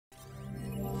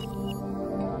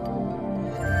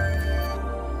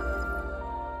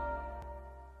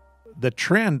the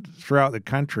trend throughout the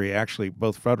country, actually,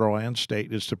 both federal and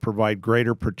state, is to provide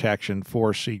greater protection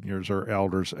for seniors or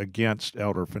elders against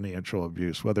elder financial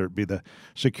abuse, whether it be the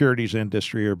securities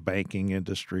industry or banking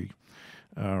industry,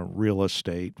 real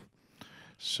estate.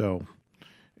 So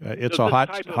it's a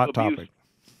hot topic.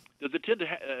 Does it tend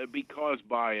to be caused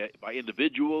by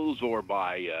individuals or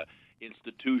by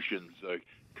institutions,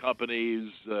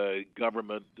 companies,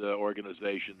 government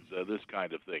organizations, this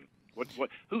kind of thing?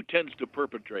 Who tends to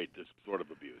perpetrate this sort of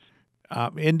abuse?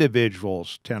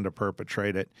 Individuals tend to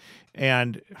perpetrate it,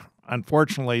 and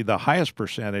unfortunately, the highest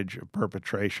percentage of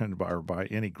perpetration by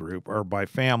any group are by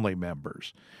family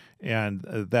members, and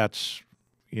that's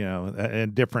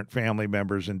and different family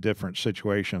members in different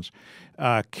situations.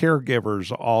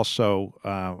 Caregivers also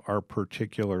are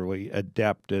particularly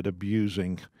adept at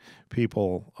abusing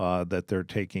people that they're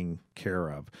taking care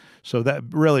of. So that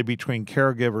really, between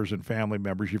caregivers and family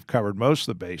members, you've covered most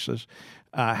of the bases.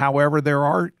 However, there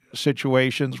are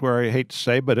situations where, I hate to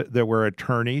say, but where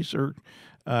attorneys are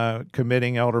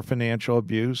committing elder financial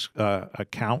abuse,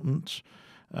 accountants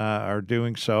are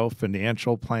doing so,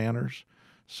 financial planners.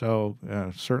 So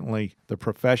certainly the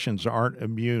professions aren't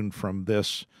immune from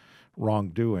this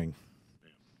wrongdoing.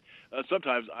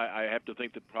 Sometimes I have to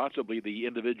think that possibly the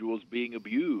individuals being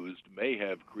abused may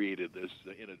have created this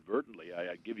inadvertently.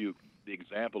 I give you the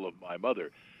example of my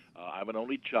mother. I'm an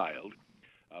only child.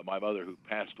 My mother, who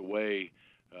passed away,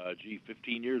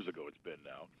 15 years ago it's been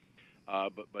now,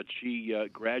 but she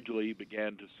gradually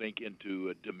began to sink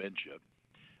into dementia.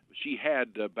 She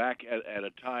had, back at a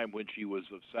time when she was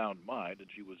of sound mind, and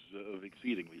she was of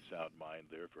exceedingly sound mind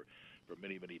there for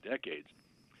many, many decades,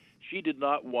 she did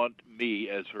not want me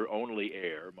as her only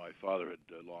heir. My father had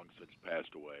long since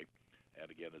passed away,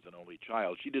 and again, as an only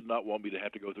child, she did not want me to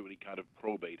have to go through any kind of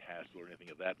probate hassle or anything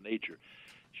of that nature.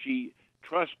 She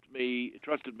trusted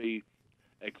me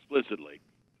explicitly,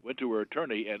 went to her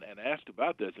attorney and asked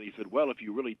about this, and he said, well, if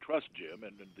you really trust Jim,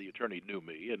 and the attorney knew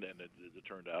me, and it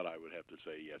turned out I would have to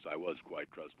say, yes, I was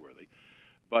quite trustworthy,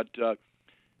 but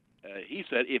he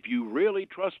said, if you really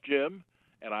trust Jim,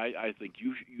 and I think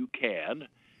you can,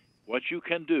 what you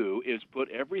can do is put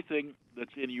everything that's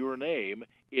in your name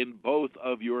in both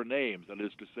of your names, that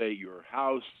is to say, your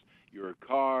house, your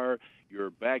car, your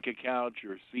bank account,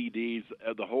 your CDs,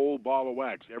 the whole ball of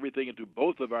wax, everything into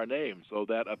both of our names, so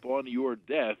that upon your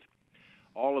death,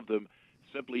 all of them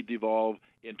simply devolve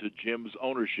into Jim's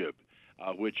ownership,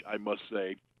 which I must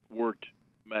say worked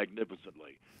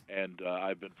magnificently. And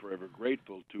I've been forever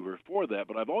grateful to her for that.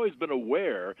 But I've always been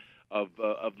aware of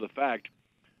the fact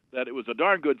that it was a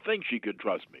darn good thing she could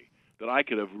trust me, that I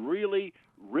could have really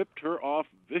ripped her off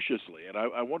viciously. And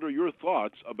I wonder your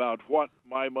thoughts about what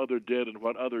my mother did and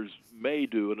what others may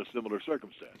do in a similar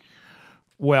circumstance.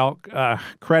 Well,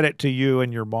 credit to you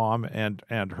and your mom and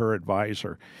her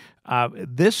advisor.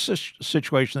 This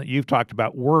situation that you've talked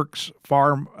about works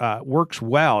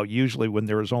well usually when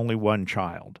there is only one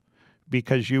child,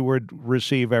 because you would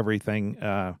receive everything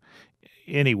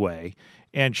anyway.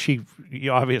 And she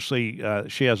obviously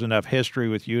she has enough history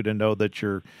with you to know that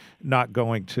you're not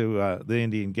going to the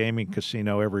Indian gaming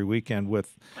casino every weekend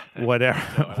with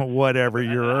whatever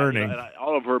you're earning.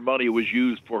 All of her money was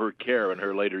used for her care in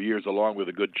her later years, along with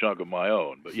a good chunk of my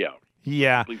own. But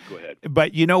yeah, please go ahead.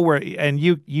 But you know where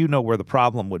the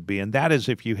problem would be, and that is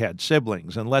if you had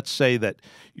siblings. And let's say that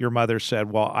your mother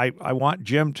said, well, I want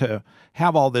Jim to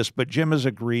have all this, but Jim has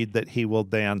agreed that he will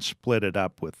then split it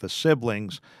up with the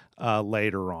siblings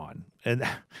later on. And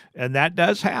that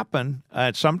does happen.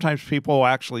 Sometimes people will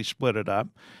actually split it up,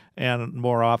 and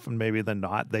more often maybe than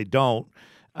not, they don't.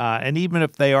 And even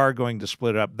if they are going to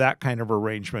split up, that kind of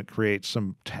arrangement creates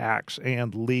some tax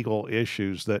and legal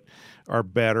issues that are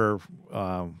better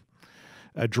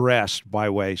addressed by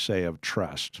way, say, of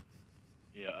trust.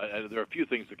 Yeah, there are a few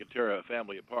things that can tear a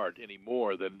family apart any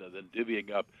more than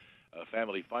divvying up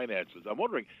family finances. I'm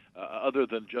wondering, other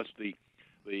than just the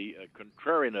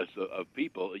contrariness of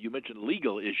people, you mentioned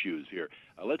legal issues here.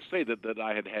 Let's say that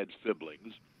I had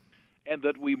siblings, and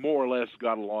that we more or less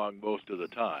got along most of the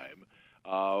time.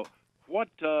 What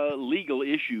legal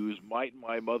issues might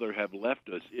my mother have left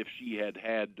us if she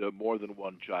had more than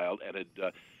one child and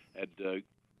had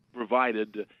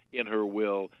provided in her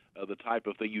will the type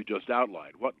of thing you just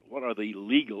outlined? What are the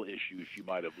legal issues she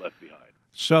might have left behind?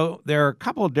 So there are a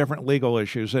couple of different legal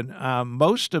issues, and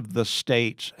most of the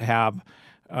states have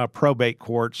probate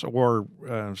courts or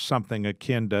something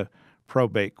akin to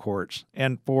probate courts.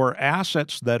 And for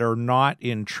assets that are not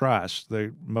in trust,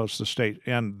 most of the state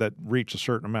and that reach a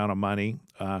certain amount of money,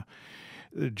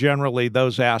 generally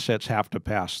those assets have to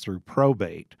pass through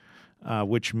probate.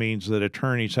 which means that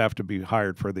attorneys have to be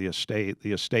hired for the estate.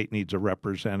 The estate needs a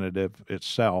representative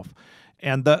itself.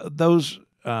 And those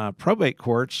probate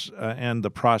courts and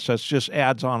the process just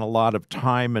adds on a lot of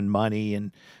time and money,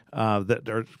 and that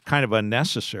are kind of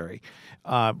unnecessary.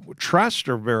 Trusts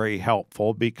are very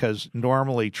helpful because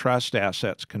normally trust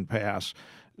assets can pass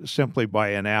simply by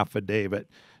an affidavit,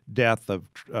 death of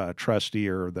trustee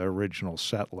or the original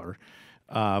settler.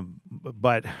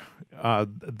 But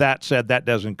that said, that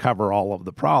doesn't cover all of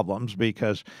the problems,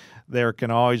 because there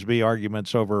can always be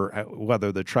arguments over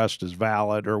whether the trust is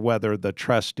valid or whether the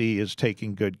trustee is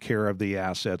taking good care of the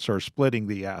assets or splitting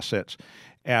the assets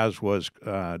as was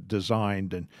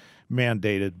designed and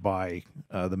mandated by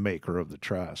the maker of the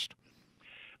trust.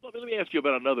 Well, let me ask you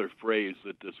about another phrase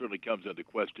that certainly comes into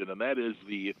question, and that is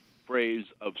the phrase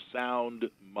of sound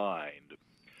mind.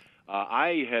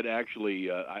 I had actually,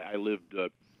 I lived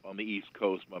on the East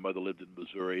Coast. My mother lived in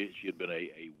Missouri. She had been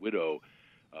a widow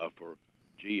for,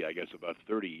 I guess about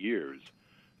 30 years.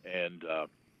 And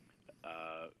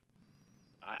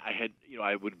I had,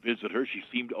 I would visit her. She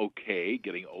seemed okay,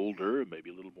 getting older, maybe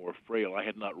a little more frail. I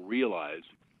had not realized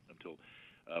until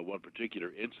one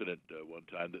particular incident one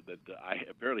time that I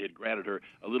apparently had granted her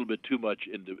a little bit too much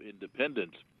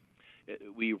independence.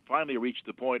 We finally reached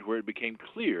the point where it became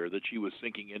clear that she was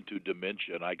sinking into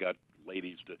dementia, and I got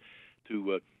ladies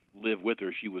to live with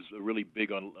her. She was really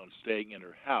big on staying in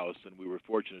her house, and we were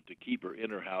fortunate to keep her in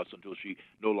her house until she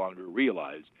no longer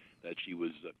realized that she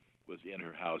was in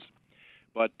her house.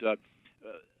 But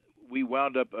we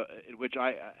wound up in which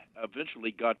I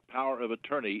eventually got power of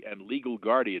attorney and legal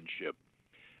guardianship,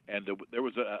 and there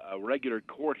was a regular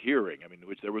court hearing, in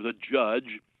which there was a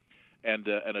judge and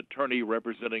an attorney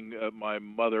representing my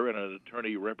mother and an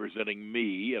attorney representing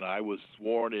me, and I was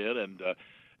sworn in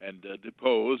and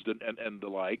deposed and the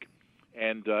like,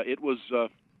 and it was a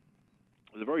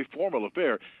very formal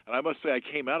affair. And I must say I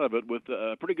came out of it with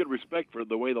pretty good respect for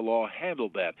the way the law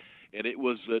handled that. And it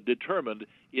was determined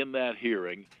in that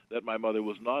hearing that my mother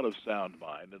was not of sound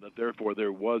mind, and that therefore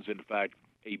there was in fact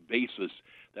a basis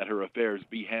that her affairs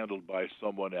be handled by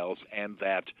someone else, and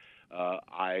that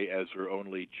I, as her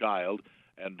only child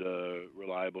and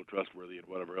reliable, trustworthy, and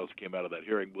whatever else came out of that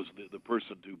hearing, was the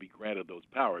person to be granted those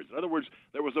powers. In other words,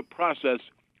 there was a process.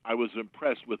 I was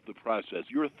impressed with the process.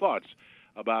 Your thoughts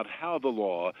about how the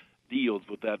law deals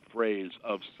with that phrase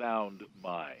of sound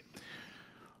mind?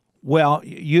 Well,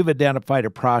 you've identified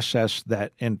a process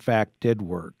that, in fact, did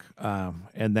work,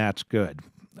 and that's good.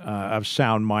 Of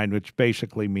sound mind, which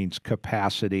basically means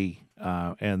capacity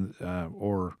and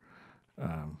or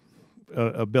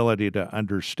ability to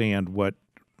understand what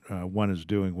one is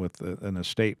doing with an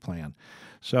estate plan.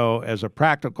 So, as a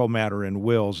practical matter in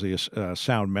wills, the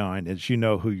sound mind is you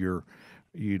know who your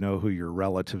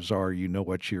relatives are, you know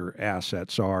what your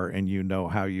assets are, and you know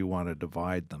how you want to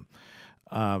divide them.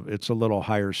 It's a little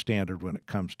higher standard when it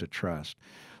comes to trust.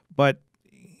 But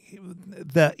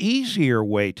the easier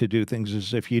way to do things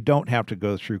is if you don't have to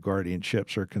go through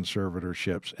guardianships or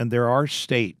conservatorships. And there are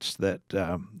states that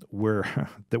where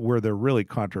they're really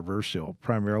controversial,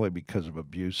 primarily because of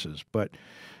abuses. But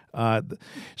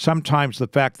sometimes the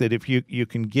fact that if you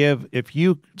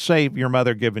say your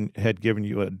mother had given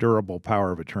you a durable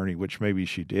power of attorney, which maybe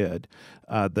she did,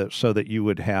 so that you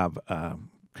would have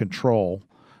control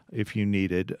if you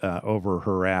needed over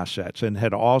her assets, and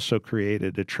had also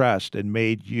created a trust and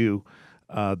made you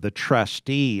the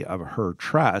trustee of her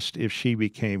trust if she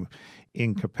became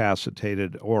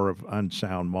incapacitated or of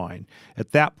unsound mind.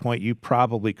 At that point, you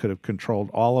probably could have controlled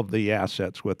all of the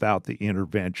assets without the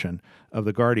intervention of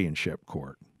the guardianship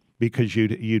court, because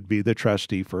you'd be the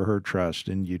trustee for her trust,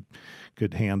 and you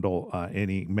could handle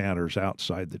any matters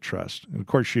outside the trust. And of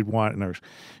course, she'd want,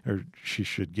 or she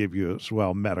should give you as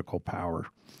well medical power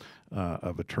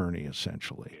of attorney,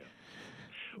 essentially.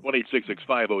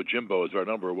 1-866-50-JIMBO is our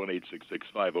number,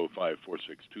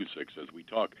 1-866-505-4626, as we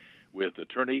talk with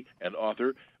attorney and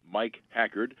author Mike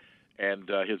Hackard. And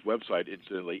his website,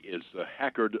 incidentally, is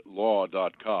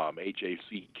hackardlaw.com,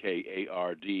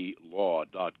 Hackard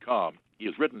law.com. He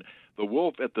has written The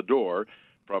Wolf at the Door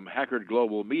from Hackard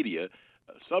Global Media,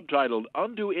 subtitled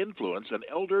Undue Influence and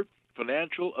Elder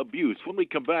Financial Abuse. When we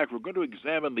come back, we're going to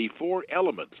examine the 4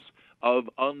 elements of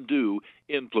undue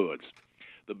influence.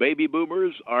 The baby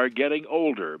boomers are getting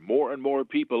older. More and more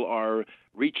people are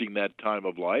reaching that time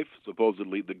of life,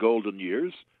 supposedly the golden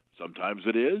years. Sometimes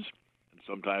it is, and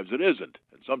sometimes it isn't,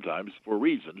 and sometimes for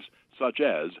reasons such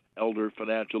as elder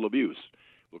financial abuse.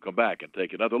 We'll come back and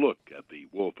take another look at the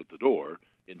wolf at the door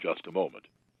in just a moment.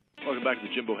 Welcome back to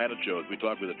the Jim Bohannon Show as we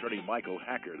talk with attorney Michael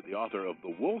Hackard, the author of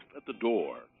The Wolf at the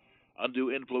Door,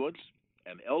 Undue Influence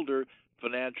and elder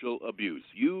financial abuse.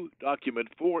 You document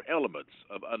 4 elements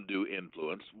of undue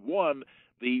influence. One,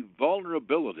 the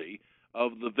vulnerability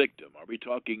of the victim. Are we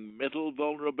talking mental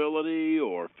vulnerability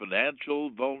or financial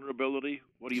vulnerability?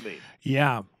 What do you mean?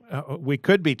 Yeah, we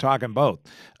could be talking both.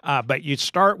 But you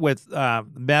start with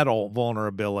mental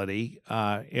vulnerability,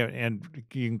 and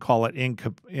you can call it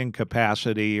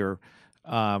incapacity or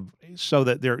so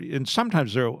that there, and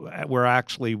sometimes there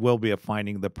actually will be a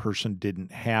finding the person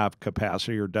didn't have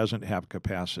capacity or doesn't have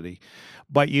capacity.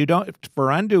 But you don't,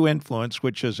 for undue influence,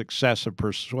 which is excessive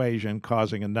persuasion,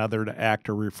 causing another to act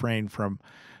or refrain from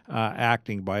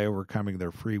acting by overcoming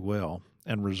their free will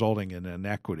and resulting in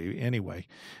inequity anyway.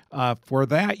 For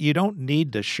that, you don't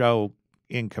need to show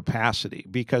incapacity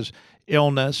because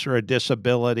illness or a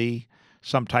disability,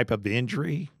 some type of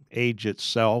injury, age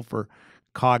itself, or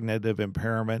cognitive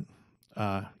impairment,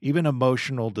 even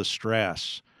emotional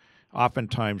distress,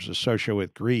 oftentimes associated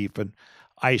with grief and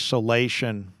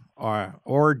isolation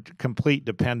or complete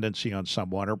dependency on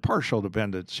someone or partial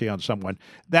dependency on someone.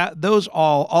 That those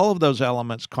all of those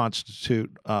elements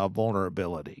constitute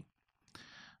vulnerability.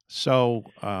 So,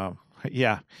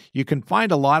 yeah, you can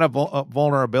find a lot of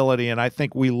vulnerability, and I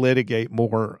think we litigate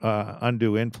more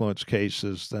undue influence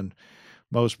cases than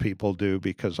most people do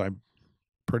because I'm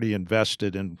pretty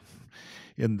invested in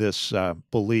this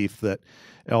belief that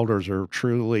elders are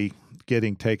truly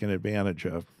getting taken advantage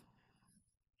of.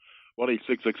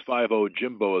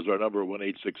 1-866-50-JIMBO is our number,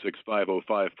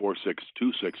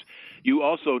 1-866-505-4626. You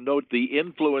also note the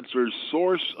influencer's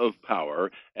source of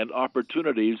power and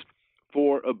opportunities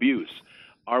for abuse.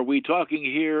 Are we talking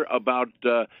here about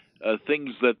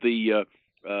things that the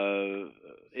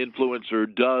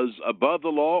influencer does above the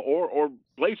law, or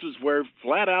places where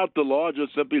flat out the law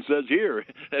just simply says, here,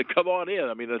 come on in?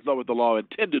 I mean, that's not what the law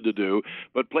intended to do,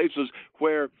 but places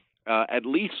where at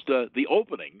least the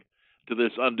opening to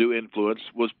this undue influence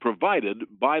was provided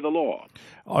by the law.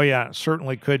 Oh yeah,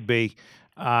 certainly could be,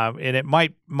 and it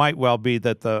might well be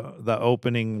that the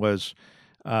opening was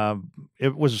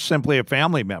it was simply a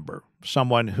family member,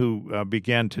 someone who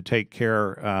began to take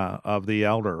care of the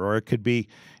elder, or it could be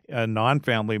a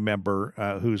non-family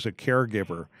member who's a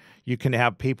caregiver. You can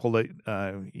have people that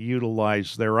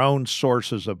utilize their own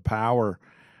sources of power.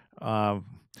 I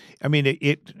mean,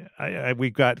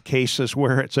 we've got cases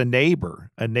where it's a neighbor.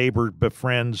 A neighbor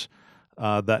befriends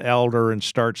the elder and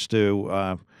starts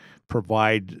to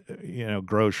provide,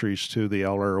 groceries to the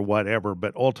elder or whatever,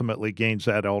 but ultimately gains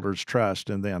that elder's trust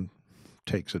and then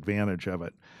takes advantage of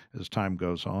it as time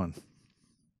goes on.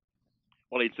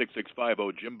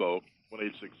 1-866-50-JIMBO,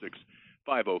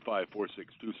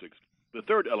 1-866-505-4626. The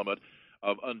third element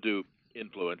of undue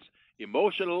influence: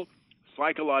 emotional,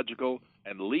 psychological,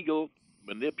 and legal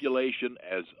manipulation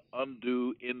as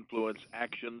undue influence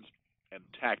actions and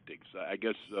tactics. I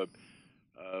guess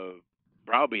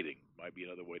browbeating might be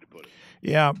another way to put it.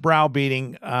 Yeah,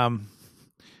 browbeating.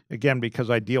 Again, because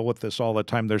I deal with this all the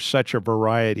time, there's such a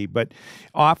variety, but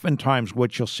oftentimes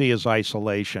what you'll see is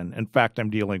isolation. In fact, I'm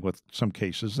dealing with some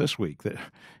cases this week that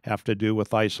have to do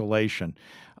with isolation.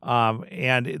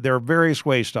 And there are various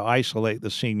ways to isolate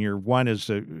the senior. One is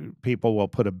that people will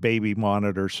put a baby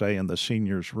monitor, say, in the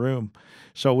senior's room.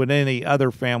 So when any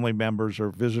other family members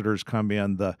or visitors come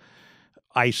in, the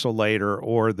isolator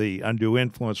or the undue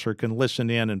influencer can listen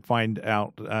in and find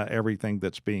out everything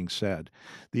that's being said.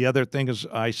 The other thing is,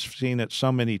 I've seen it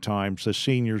so many times, the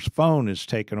senior's phone is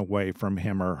taken away from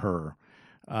him or her.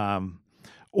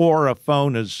 Or a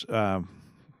phone is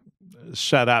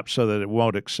set up so that it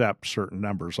won't accept certain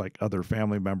numbers, like other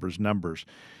family members' numbers.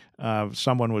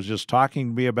 Someone was just talking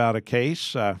to me about a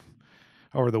case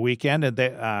over the weekend, and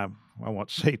they I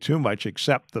won't say too much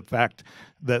except the fact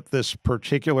that this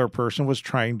particular person was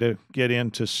trying to get in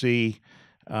to see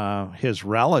his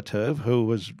relative who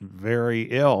was very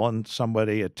ill, and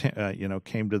somebody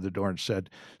came to the door and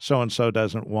said, so-and-so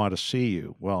doesn't want to see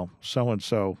you. Well,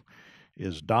 so-and-so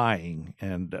is dying,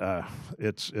 and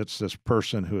it's this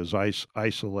person who is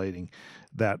isolating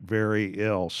that very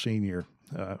ill senior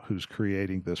who's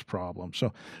creating this problem.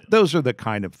 So those are the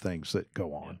kind of things that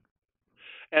go on.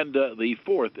 And the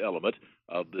fourth element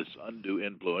of this undue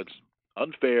influence: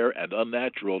 unfair and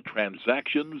unnatural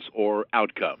transactions or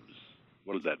outcomes.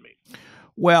 What does that mean?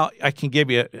 Well, I can give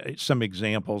you some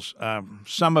examples.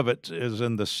 Some of it is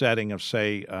in the setting of,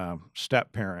 say,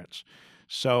 step-parents.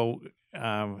 So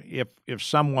if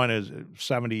someone is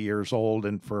 70 years old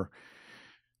and for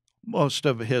most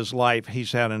of his life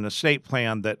he's had an estate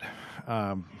plan that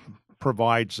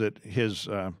provides that his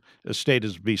estate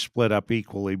is to be split up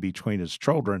equally between his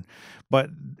children,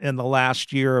 but in the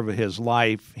last year of his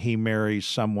life he marries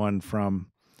someone from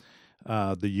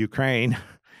the Ukraine.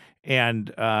 And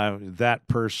that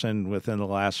person, within the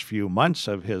last few months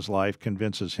of his life,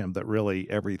 convinces him that really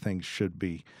everything should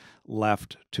be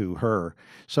left to her.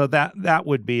 So that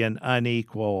would be an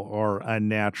unequal or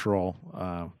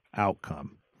unnatural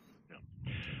outcome.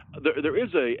 There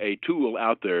is a tool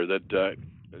out there that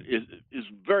is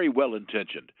very well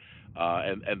intentioned,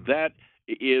 and that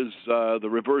is the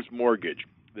reverse mortgage.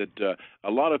 That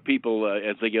a lot of people,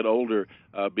 as they get older,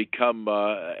 become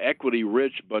equity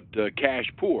rich but cash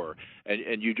poor,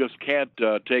 and you just can't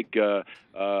take a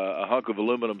hunk of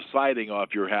aluminum siding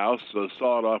off your house,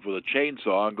 saw it off with a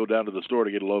chainsaw, and go down to the store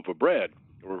to get a loaf of bread.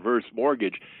 A reverse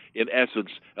mortgage, in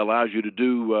essence, allows you to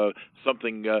do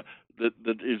something that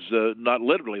is not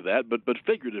literally that, but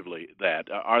figuratively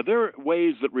that. Are there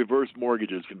ways that reverse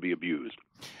mortgages can be abused?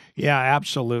 Yeah,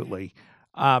 absolutely.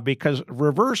 Because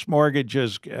reverse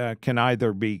mortgages can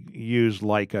either be used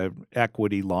like a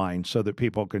equity line so that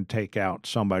people can take out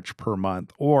so much per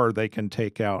month, or they can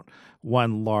take out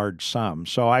one large sum.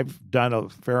 So I've done a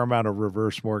fair amount of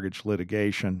reverse mortgage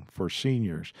litigation for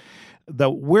seniors.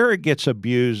 Where it gets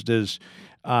abused is,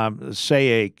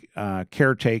 say, a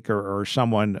caretaker or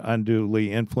someone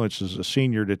unduly influences a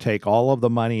senior to take all of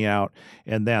the money out,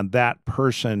 and then that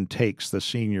person takes the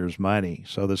senior's money.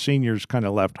 So the senior's kind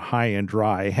of left high and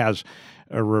dry, has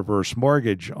a reverse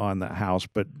mortgage on the house,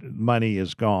 but money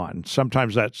is gone.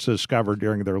 Sometimes that's discovered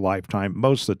during their lifetime.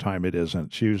 Most of the time it isn't.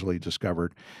 It's usually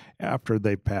discovered after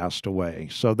they've passed away.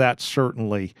 So that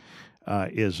certainly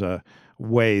is a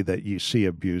way that you see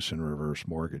abuse in reverse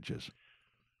mortgages.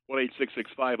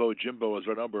 1-866-50-JIMBO is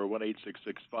our number,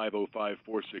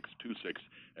 1-866-505-4626,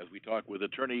 as we talk with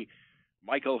attorney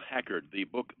Michael Hackard. The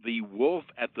book, The Wolf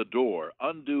at the Door,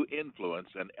 Undue Influence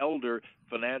and Elder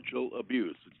Financial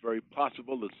Abuse. It's very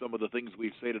possible that some of the things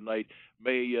we say tonight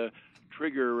may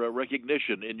trigger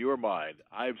recognition in your mind.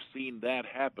 I've seen that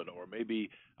happen, or maybe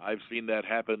I've seen that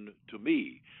happen to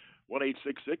me.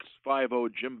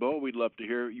 1-866-50-JIMBO. We'd love to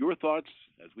hear your thoughts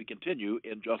as we continue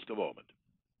in just a moment.